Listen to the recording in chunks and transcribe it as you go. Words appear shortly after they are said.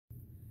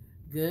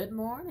Good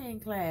morning,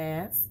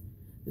 class.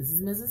 This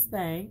is Mrs.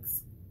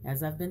 Banks.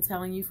 As I've been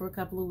telling you for a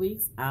couple of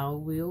weeks, I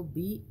will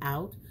be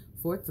out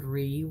for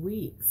 3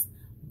 weeks,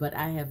 but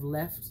I have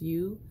left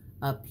you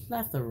a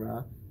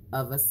plethora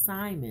of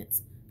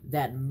assignments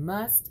that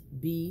must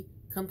be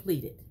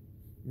completed.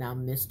 Now,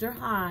 Mr.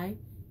 High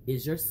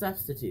is your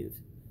substitute.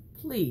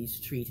 Please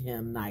treat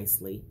him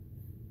nicely.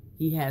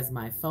 He has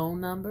my phone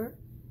number,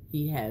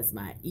 he has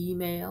my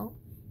email,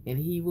 and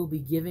he will be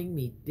giving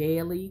me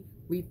daily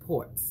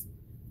reports.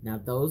 Now,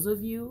 those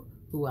of you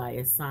who I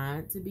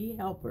assigned to be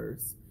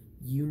helpers,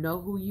 you know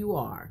who you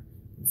are,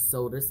 and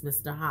so does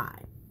Mr.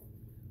 High.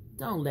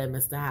 Don't let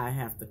Mr. High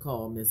have to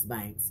call Miss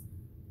Banks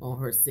on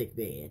her sick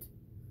bed.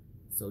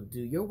 So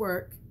do your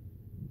work,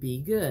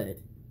 be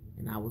good,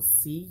 and I will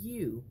see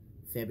you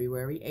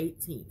February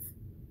 18th.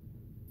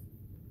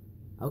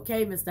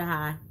 Okay, Mr.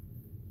 High,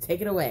 take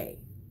it away.